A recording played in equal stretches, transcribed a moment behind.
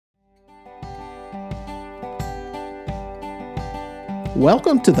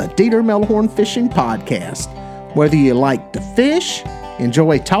Welcome to the Dieter Melhorn Fishing Podcast. Whether you like to fish,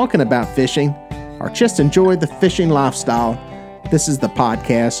 enjoy talking about fishing, or just enjoy the fishing lifestyle, this is the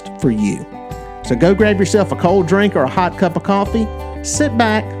podcast for you. So go grab yourself a cold drink or a hot cup of coffee, sit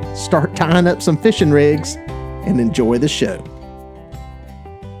back, start tying up some fishing rigs, and enjoy the show.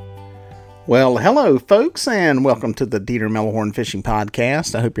 Well, hello, folks, and welcome to the Dieter Melhorn Fishing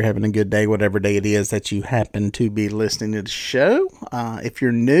Podcast. I hope you're having a good day, whatever day it is that you happen to be listening to the show. If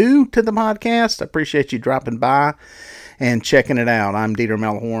you're new to the podcast, I appreciate you dropping by and checking it out. I'm Dieter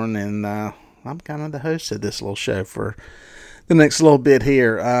Melhorn, and I'm kind of the host of this little show for the next little bit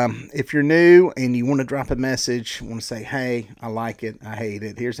here. If you're new and you want to drop a message, want to say, hey, I like it, I hate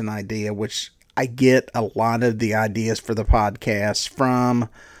it, here's an idea, which I get a lot of the ideas for the podcast from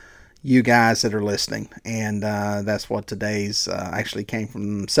you guys that are listening, and that's what today's actually came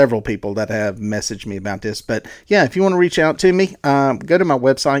from several people that have messaged me about this. But yeah, if you want to reach out to me, go to my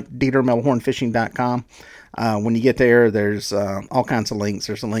website, DieterMelhornFishing.com. When you get there, there's all kinds of links.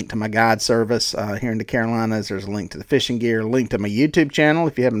 There's a link to my guide service here in the Carolinas. There's a link to the fishing gear, a link to my YouTube channel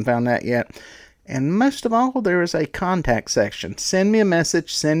if you haven't found that yet. And most of all, there is a contact section. Send me a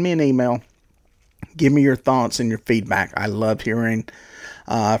message, send me an email, give me your thoughts and your feedback. I love hearing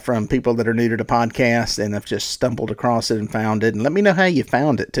from people that are new to the podcast and have just stumbled across it and found it. And let me know how you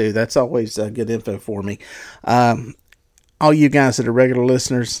found it too. That's always good info for me. All you guys that are regular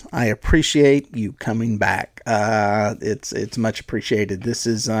listeners, I appreciate you coming back. It's much appreciated. This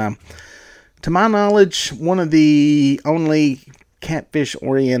is, to my knowledge, one of the only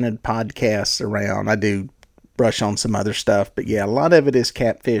catfish-oriented podcasts around. I do brush on some other stuff, but yeah, a lot of it is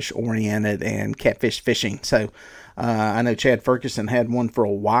catfish-oriented and catfish fishing. So I know Chad Ferguson had one for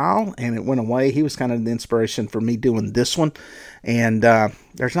a while, and it went away. He was kind of the inspiration for me doing this one. And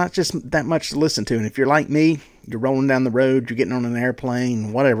there's not just that much to listen to. And if you're like me, you're rolling down the road, you're getting on an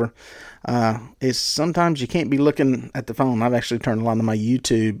airplane, whatever. It's sometimes you can't be looking at the phone. I've actually turned a lot of my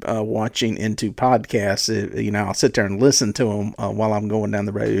YouTube watching into podcasts. I'll sit there and listen to them while I'm going down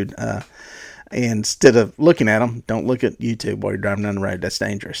the road. Instead of looking at them, don't look at YouTube while you're driving down the road. That's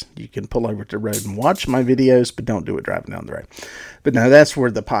dangerous. You can pull over to the road and watch my videos, but don't do it driving down the road. But no, that's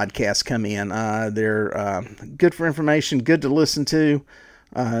where the podcasts come in. They're good for information, good to listen to.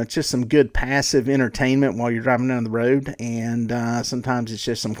 Just some good passive entertainment while you're driving down the road. And sometimes it's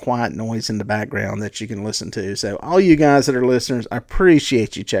just some quiet noise in the background that you can listen to. So all you guys that are listeners, I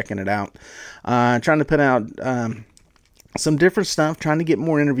appreciate you checking it out. Trying to put out some different stuff, trying to get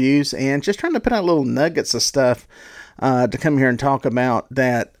more interviews, and just trying to put out little nuggets of stuff to come here and talk about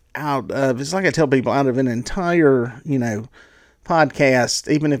that out of, it's like I tell people, out of an entire, podcast,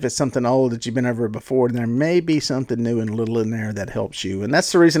 even if it's something old that you've been over before, there may be something new and little in there that helps you. And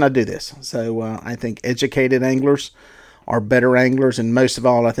that's the reason I do this. So I think educated anglers are better anglers, and most of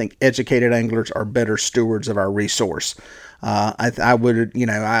all, I think educated anglers are better stewards of our resource. I've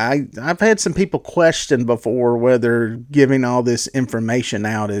had some people question before whether giving all this information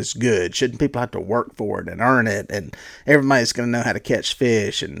out is good. Shouldn't people have to work for it and earn it, and everybody's going to know how to catch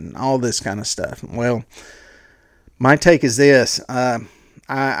fish and all this kind of stuff? Well, my take is this.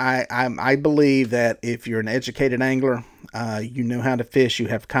 I believe that if you're an educated angler, you know how to fish, you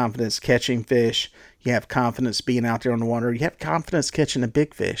have confidence catching fish, you have confidence being out there on the water, you have confidence catching a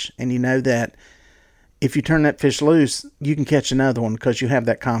big fish, and you know that if you turn that fish loose, you can catch another one because you have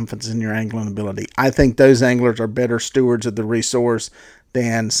that confidence in your angling ability. I think those anglers are better stewards of the resource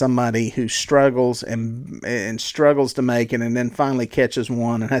than somebody who struggles and struggles to make it and then finally catches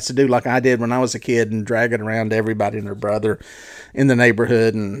one and has to do like I did when I was a kid and drag it around to everybody and their brother in the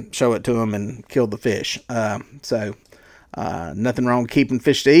neighborhood and show it to them and kill the fish. Nothing wrong with keeping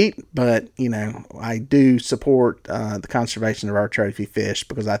fish to eat, but, I do support the conservation of our trophy fish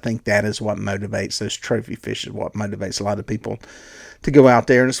because I think that is what motivates those trophy fish, is what motivates a lot of people to go out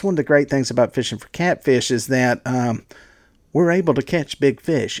there. And it's one of the great things about fishing for catfish is that we're able to catch big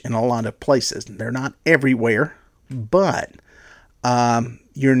fish in a lot of places. They're not everywhere, but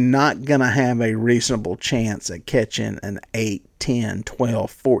you're not going to have a reasonable chance at catching an 8, 10,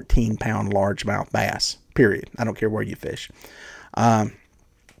 12, 14-pound largemouth bass. Period. I don't care where you fish.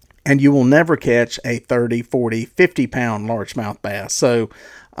 And you will never catch a 30, 40, 50-pound largemouth bass. So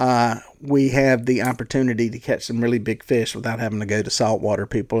we have the opportunity to catch some really big fish without having to go to saltwater.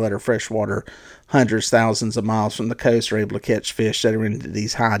 People that are freshwater, hundreds, thousands of miles from the coast, are able to catch fish that are into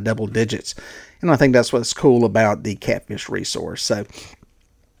these high double digits. And I think that's what's cool about the catfish resource. So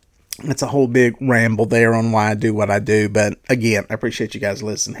it's a whole big ramble there on why I do what I do. But again, I appreciate you guys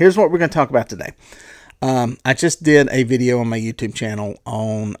listening. Here's what we're going to talk about today. I just did a video on my YouTube channel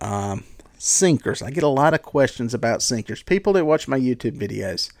on sinkers. I get a lot of questions about sinkers. People that watch my YouTube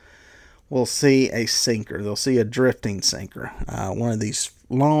videos will see a sinker. They'll see a drifting sinker, one of these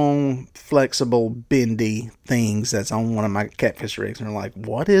long, flexible, bendy things that's on one of my catfish rigs. And they're like,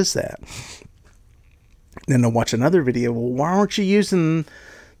 what is that? Then they'll watch another video. Well, why aren't you using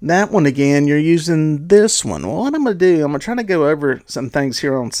that one again? You're using this one. Well, what I'm going to do, I'm going to try to go over some things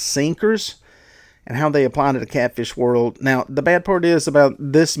here on sinkers and how they apply to the catfish world. Now, the bad part is about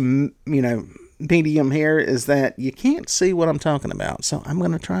this, medium here is that you can't see what I'm talking about. So I'm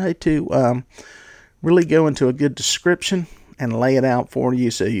going to try to really go into a good description and lay it out for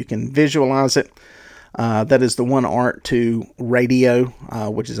you so you can visualize it. That is the one art to radio,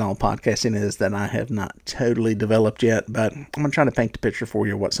 which is all podcasting is, that I have not totally developed yet. But I'm going to try to paint the picture for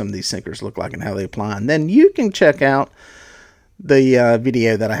you what some of these sinkers look like and how they apply. And then you can check out the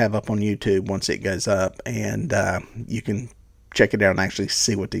video that I have up on YouTube once it goes up. And you can check it out and actually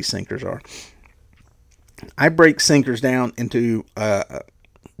see what these sinkers are. I break sinkers down into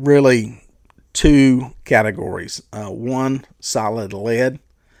really two categories. One, solid lead,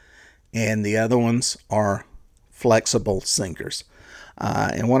 and the other ones are flexible sinkers.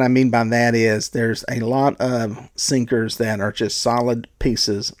 And what I mean by that is there's a lot of sinkers that are just solid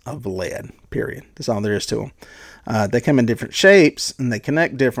pieces of lead, period. That's all there is to them. They come in different shapes, and they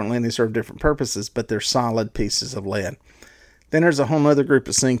connect differently, and they serve different purposes, but they're solid pieces of lead. Then there's a whole other group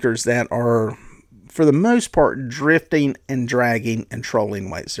of sinkers that are, for the most part, drifting and dragging and trolling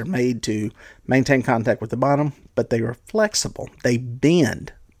weights. They're made to maintain contact with the bottom, but they are flexible. They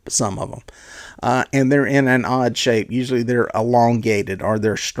bend, some of them. And they're in an odd shape. Usually they're elongated or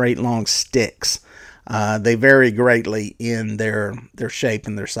they're straight long sticks. They vary greatly in their shape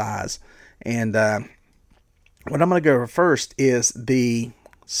and their size. And what I'm going to go over first is the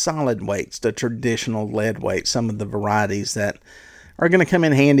solid weights, the traditional lead weights, some of the varieties that are going to come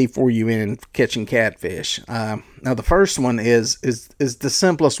in handy for you in catching catfish. Now, the first one is the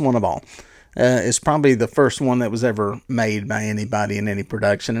simplest one of all. It's probably the first one that was ever made by anybody in any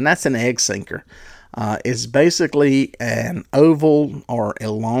production, and that's an egg sinker. It's basically an oval or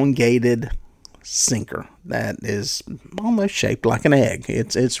elongated sinker that is almost shaped like an egg.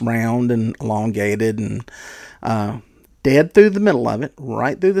 It's round and elongated, and dead through the middle of it,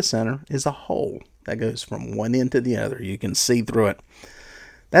 right through the center, is a hole that goes from one end to the other. You can see through it.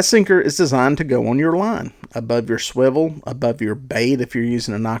 That sinker is designed to go on your line, above your swivel, above your bait if you're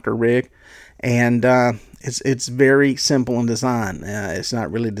using a knocker rig. And it's very simple in design. It's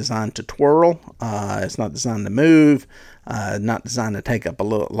not really designed to twirl. It's not designed to move. Not designed to take up a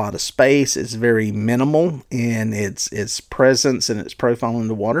lot of space. It's very minimal in its presence and its profile in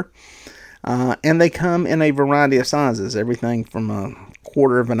the water. And they come in a variety of sizes, everything from a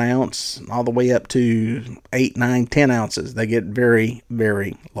quarter of an ounce all the way up to 8, 9, 10 ounces. They get very,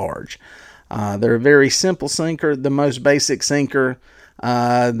 very large. They're a very simple sinker, the most basic sinker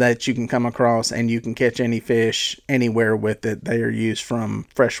that you can come across, and you can catch any fish anywhere with it. They are used from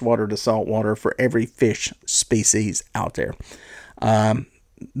freshwater to saltwater for every fish species out there.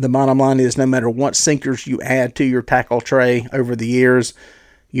 The bottom line is, no matter what sinkers you add to your tackle tray over the years,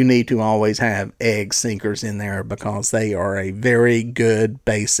 you need to always have egg sinkers in there, because they are a very good,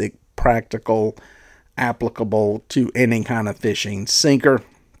 basic, practical, applicable to any kind of fishing sinker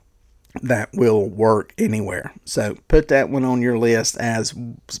that will work anywhere. So put that one on your list as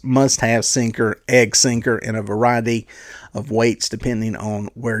must-have sinker, egg sinker, in a variety of weights depending on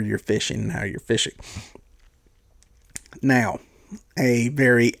where you're fishing and how you're fishing. Now, a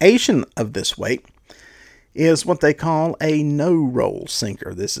variation of this weight is what they call a no-roll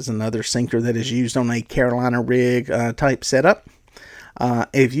sinker. This is another sinker that is used on a Carolina rig type setup.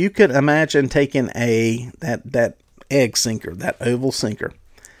 If you could imagine taking that egg sinker, that oval sinker,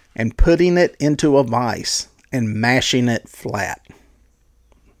 and putting it into a vise and mashing it flat.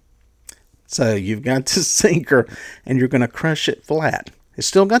 So you've got this sinker and you're going to crush it flat. It's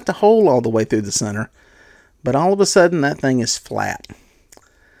still got the hole all the way through the center, but all of a sudden that thing is flat.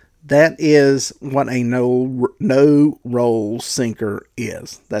 That is what a no-roll sinker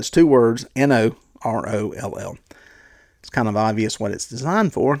is. That's two words, N-O-R-O-L-L. It's kind of obvious what it's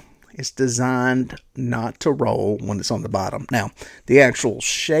designed for. It's designed not to roll when it's on the bottom. Now, the actual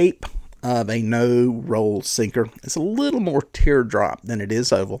shape of a no-roll sinker is a little more teardrop than it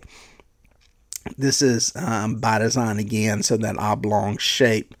is oval. This is by design again, so that oblong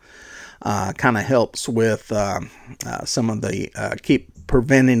shape kind of helps with some of the keep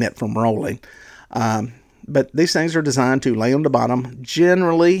preventing it from rolling. But these things are designed to lay on the bottom,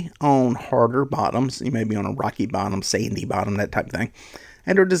 generally on harder bottoms. You may be on a rocky bottom, sandy bottom, that type of thing.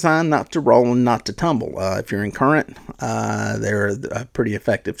 And are designed not to roll and not to tumble. If you're in current, they're a pretty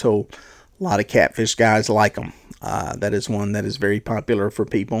effective tool. A lot of catfish guys like them. That is one that is very popular for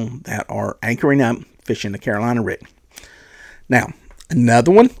people that are anchoring up fishing the Carolina rig. Now,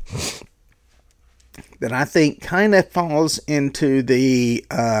 another one that I think kind of falls into the,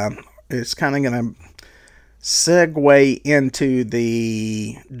 it's kind of going to segue into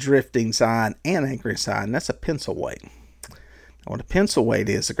the drifting side and anchoring side, and that's a pencil weight. Now, what a pencil weight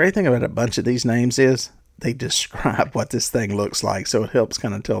is, the great thing about a bunch of these names is they describe what this thing looks like, so it helps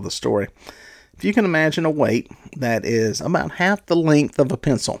kind of tell the story. If you can imagine a weight that is about half the length of a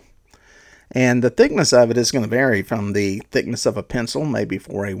pencil, and the thickness of it is going to vary from the thickness of a pencil, maybe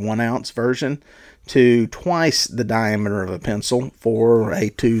for a 1 ounce version, to twice the diameter of a pencil for a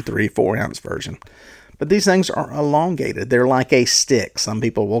 2, 3, 4 ounce version. But these things are elongated. They're like a stick. Some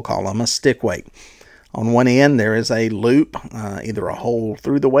people will call them a stick weight. On one end, there is a loop, either a hole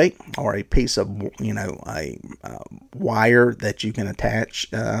through the weight or a piece of, a wire that you can attach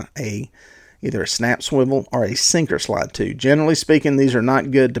either a snap swivel or a sinker slide to. Generally speaking, these are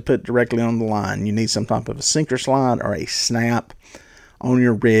not good to put directly on the line. You need some type of a sinker slide or a snap on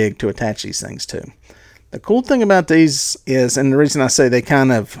your rig to attach these things to. The cool thing about these is, and the reason I say they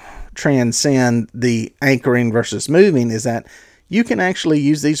kind of transcend the anchoring versus moving, is that you can actually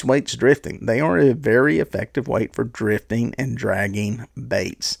use these weights drifting. They are a very effective weight for drifting and dragging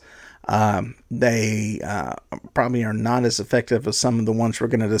baits. They probably are not as effective as some of the ones we're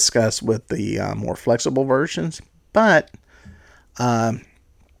going to discuss with the more flexible versions, but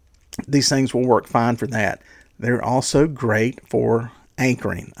these things will work fine for that. They're also great for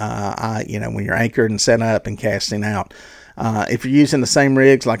anchoring. When you're anchored and set up and casting out. If you're using the same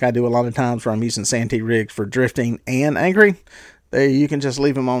rigs like I do a lot of times where I'm using Santee rigs for drifting and anchoring, you can just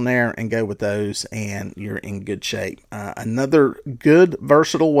leave them on there and go with those, and you're in good shape. Another good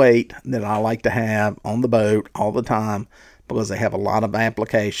versatile weight that I like to have on the boat all the time, because they have a lot of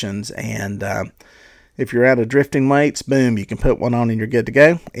applications, and if you're out of drifting weights, boom, you can put one on and you're good to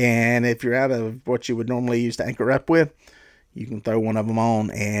go. And if you're out of what you would normally use to anchor up with, you can throw one of them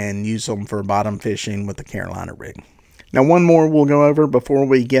on and use them for bottom fishing with the Carolina rig. Now, one more we'll go over before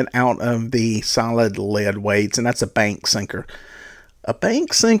we get out of the solid lead weights, and that's a bank sinker. A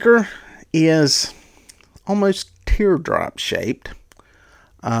bank sinker is almost teardrop shaped.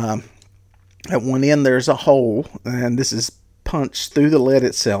 At one end, there's a hole, and this is punched through the lead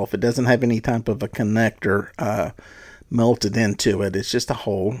itself. It doesn't have any type of a connector melted into it. It's just a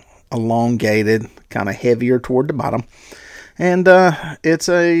hole, elongated, kind of heavier toward the bottom. And it's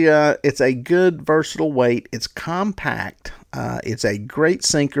a good versatile weight. It's compact. It's a great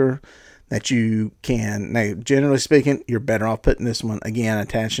sinker that you can, now generally speaking, you're better off putting this one, again,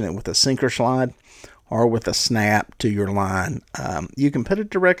 attaching it with a sinker slide or with a snap to your line. You can put it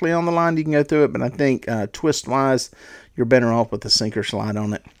directly on the line. You can go through it, but I think twist-wise, you're better off with a sinker slide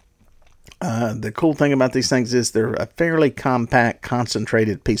on it. The cool thing about these things is they're a fairly compact,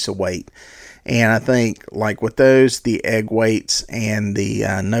 concentrated piece of weight. And I think, like with those, the egg weights and the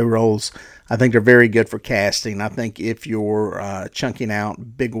no rolls, I think they're very good for casting. I think if you're chunking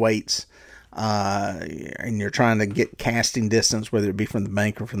out big weights and you're trying to get casting distance, whether it be from the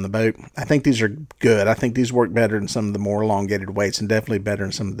bank or from the boat, I think these are good. I think these work better than some of the more elongated weights, and definitely better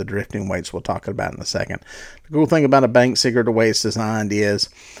than some of the drifting weights we'll talk about in a second. The cool thing about a bank sinker, the way it's designed, is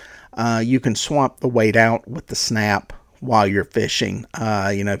you can swap the weight out with the snap while you're fishing.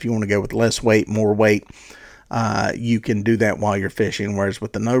 If you want to go with less weight, more weight, you can do that while you're fishing. Whereas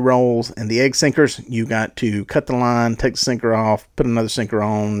with the no rolls and the egg sinkers, you got to cut the line, take the sinker off, put another sinker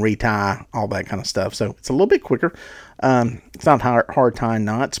on, retie, all that kind of stuff. So it's a little bit quicker. It's not hard tying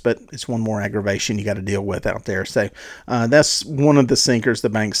knots, but it's one more aggravation you got to deal with out there. So that's one of the sinkers, the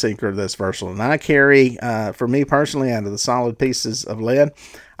bank sinker, that's versatile. And I carry, for me personally, out of the solid pieces of lead,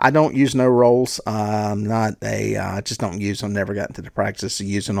 I don't use no rolls. I just don't use them. Never got into the practice of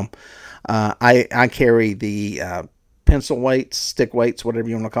using them. I carry the pencil weights, stick weights, whatever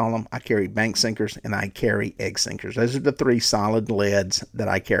you want to call them. I carry bank sinkers, and I carry egg sinkers. Those are the 3 solid leads that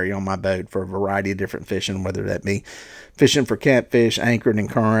I carry on my boat for a variety of different fishing, whether that be fishing for catfish, anchored in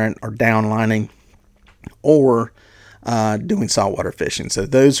current, or downlining, or doing saltwater fishing. So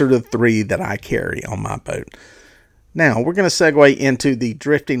those are the 3 that I carry on my boat. Now, we're going to segue into the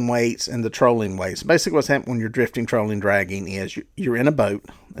drifting weights and the trolling weights. Basically, what's happening when you're drifting, trolling, dragging is you're in a boat,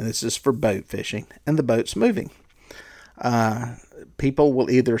 and this is for boat fishing, and the boat's moving. People will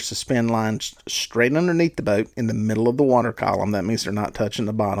either suspend lines straight underneath the boat in the middle of the water column. That means they're not touching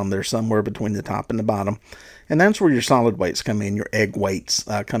the bottom. They're somewhere between the top and the bottom. And that's where your solid weights come in. Your egg weights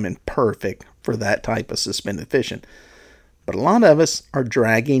come in perfect for that type of suspended fishing. But a lot of us are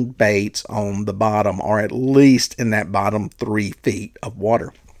dragging baits on the bottom, or at least in that bottom 3 feet of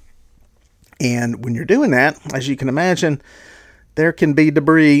water. And when you're doing that, as you can imagine, there can be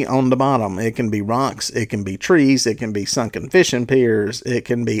debris on the bottom. It can be rocks, it can be trees, it can be sunken fishing piers, it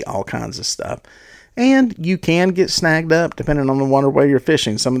can be all kinds of stuff. And you can get snagged up depending on the waterway you're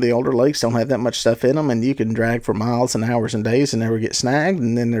fishing. Some of the older lakes don't have that much stuff in them, and you can drag for miles and hours and days and never get snagged.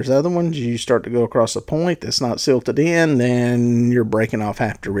 And then there's other ones, you start to go across a point that's not silted in, then you're breaking off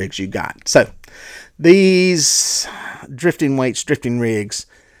half the rigs you got. So these drifting weights, drifting rigs,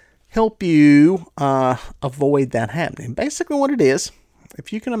 help you avoid that happening. Basically what it is,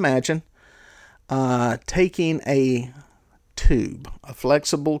 if you can imagine taking a tube, a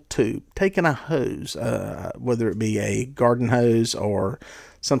flexible tube, taking a hose, whether it be a garden hose or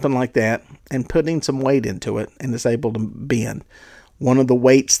something like that, and putting some weight into it, and it's able to bend. One of the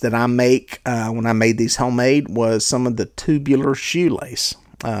weights that I make when I made these homemade was some of the tubular shoelace.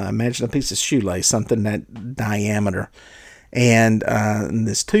 Imagine a piece of shoelace, something that diameter. And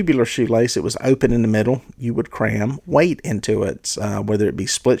this tubular shoelace, it was open in the middle. You would cram weight into it, whether it be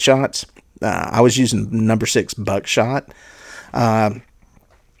split shots. I was using number 6 buckshot.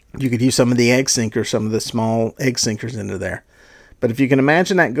 You could use some of the egg sinkers, some of the small egg sinkers into there. But if you can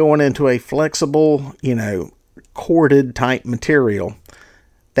imagine that going into a flexible, corded type material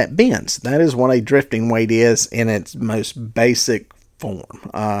that bends, that is what a drifting weight is in its most basic form.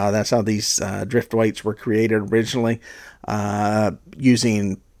 That's how these drift weights were created originally.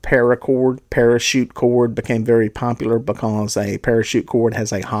 Using paracord, parachute cord became very popular because a parachute cord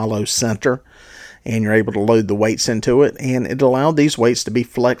has a hollow center, and you're able to load the weights into it, and it allowed these weights to be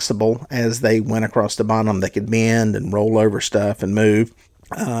flexible as they went across the bottom. They could bend and roll over stuff and move.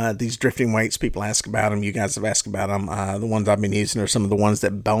 These drifting weights, people ask about them. You guys have asked about them. The ones I've been using are some of the ones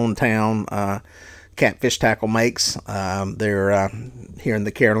that Bonetown Catfish Tackle makes. They're here in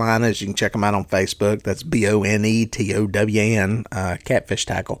the Carolinas. You can check them out on Facebook. That's BONETOWN, Catfish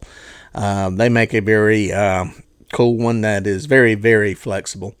Tackle. They make a very cool one that is very, very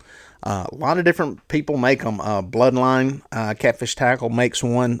flexible. A lot of different people make them. Bloodline Catfish Tackle makes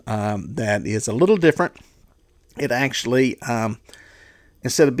one that is a little different. It actually,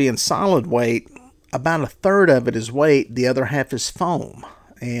 instead of being solid weight, about a third of it is weight, the other half is foam.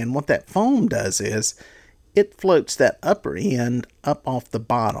 And what that foam does is it floats that upper end up off the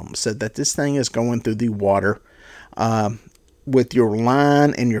bottom so that this thing is going through the water with your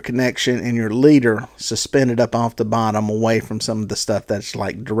line and your connection and your leader suspended up off the bottom away from some of the stuff that's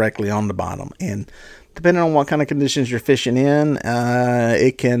like directly on the bottom. And depending on what kind of conditions you're fishing in,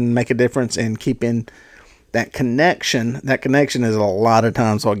 it can make a difference in keeping that connection. That connection is a lot of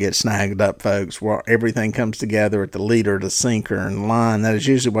times what gets snagged up, folks, where everything comes together at the leader, the sinker, and line. That is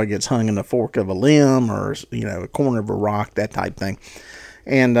usually what gets hung in the fork of a limb or, a corner of a rock, that type thing.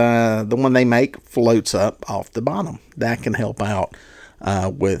 And the one they make floats up off the bottom. That can help out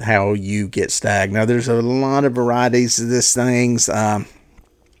with how you get snagged. Now, there's a lot of varieties of these things.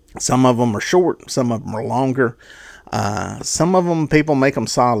 Some of them are short, some of them are longer. Some of them, people make them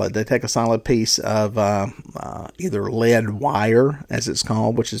solid. They take a solid piece of either lead wire, as it's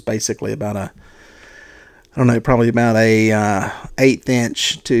called, which is basically about probably about a 1/8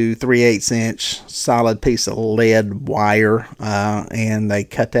 inch to 3/8 inch solid piece of lead wire, and they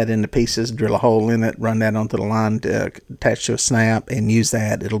cut that into pieces, drill a hole in it, run that onto the line to attach to a snap, and use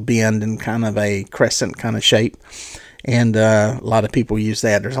that. It'll bend in kind of a crescent kind of shape. And a lot of people use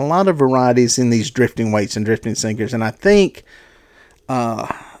that. There's a lot of varieties in these drifting weights and drifting sinkers. And I think,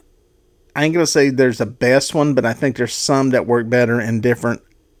 I ain't going to say there's a best one, but I think there's some that work better in different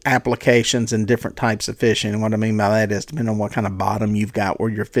applications and different types of fishing. And what I mean by that is depending on what kind of bottom you've got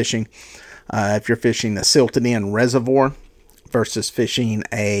where you're fishing. If you're fishing a silted in reservoir versus fishing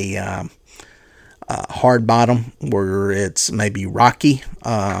a hard bottom where it's maybe rocky,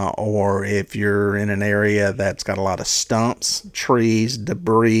 or if you're in an area that's got a lot of stumps, trees,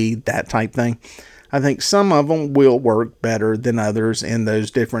 debris, that type thing, I think some of them will work better than others in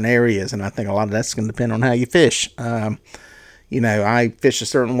those different areas. And I think a lot of that's going to depend on how you fish. I fish a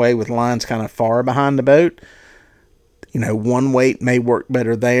certain way with lines kind of far behind the boat. One weight may work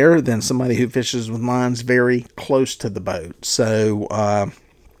better there than somebody who fishes with lines very close to the boat. So,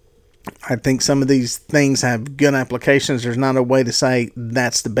 I think some of these things have good applications. There's not a way to say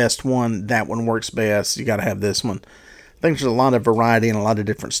that's the best one, that one works best, you got to have this one. I think there's a lot of variety and a lot of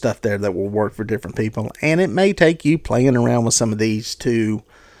different stuff there that will work for different people. And it may take you playing around with some of these to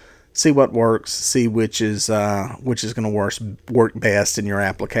see what works, see which is going to work best in your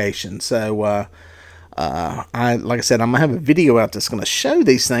application. So, like I said, I'm going to have a video out that's going to show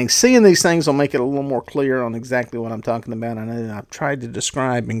these things. Seeing these things will make it a little more clear on exactly what I'm talking about. I know I've tried to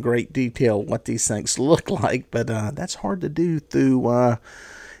describe in great detail what these things look like, but that's hard to do through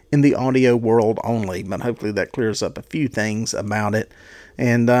in the audio world only, but hopefully that clears up a few things about it.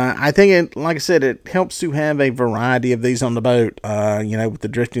 And I think it, like I said, it helps to have a variety of these on the boat. With the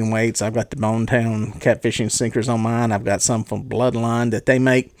drifting weights, I've got the Bonetown catfishing sinkers on mine. I've got some from Bloodline that they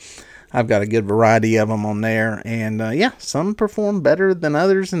make. I've got a good variety of them on there. And some perform better than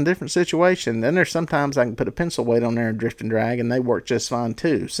others in different situations. Then there's sometimes I can put a pencil weight on there and drift and drag, and they work just fine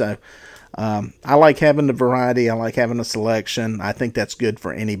too. So I like having the variety. I like having a selection. I think that's good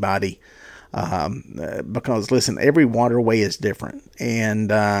for anybody. Because listen, every waterway is different, and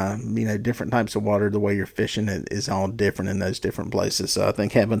different types of water, the way you're fishing it is all different in those different places. So I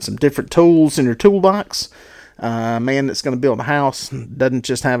think having some different tools in your toolbox, man that's going to build a house doesn't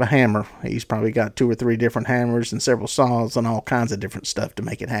just have a hammer. He's probably got 2 or 3 different hammers and several saws and all kinds of different stuff to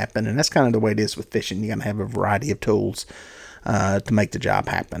make it happen. And that's kind of the way it is with fishing. You're going to have a variety of tools to make the job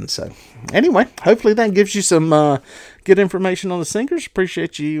happen. So anyway, hopefully that gives you some good information on the sinkers.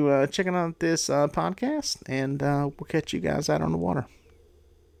 Appreciate you checking out this podcast, and we'll catch you guys out on the water.